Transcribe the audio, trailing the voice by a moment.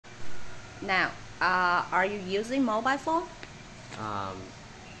Now, are you using mobile phone? Um,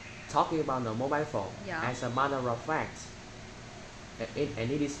 Talking about the mobile phone, Yeah. as a matter of fact,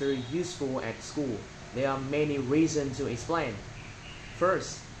 and it is very useful at school. There are many reasons to explain.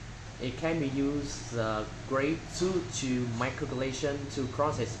 First, it can be used as a great tool to make calculation to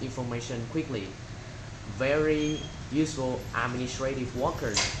process information quickly. Very useful administrative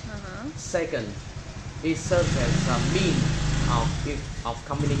workers. Second, it serves as a means of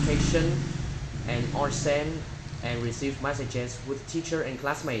communication and or send and receive messages with teacher and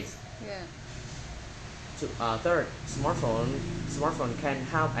classmates. Yeah. Third, smartphone can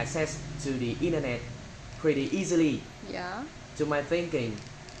help access to the internet pretty easily. Yeah. To my thinking,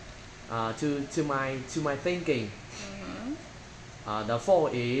 to my thinking. The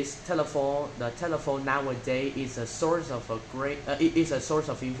fourth is telephone. The telephone nowadays is a source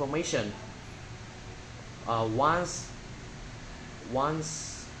of information. Once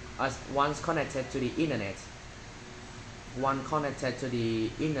connected to the internet,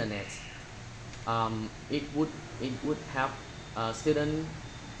 it would help student.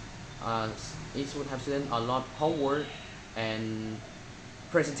 It would have student a lot homework and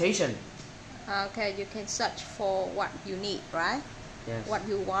presentation. Okay, you can search for what you need, right? Yes. What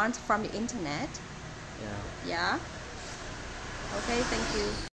you want from the internet. Yeah. Yeah. Okay, thank you.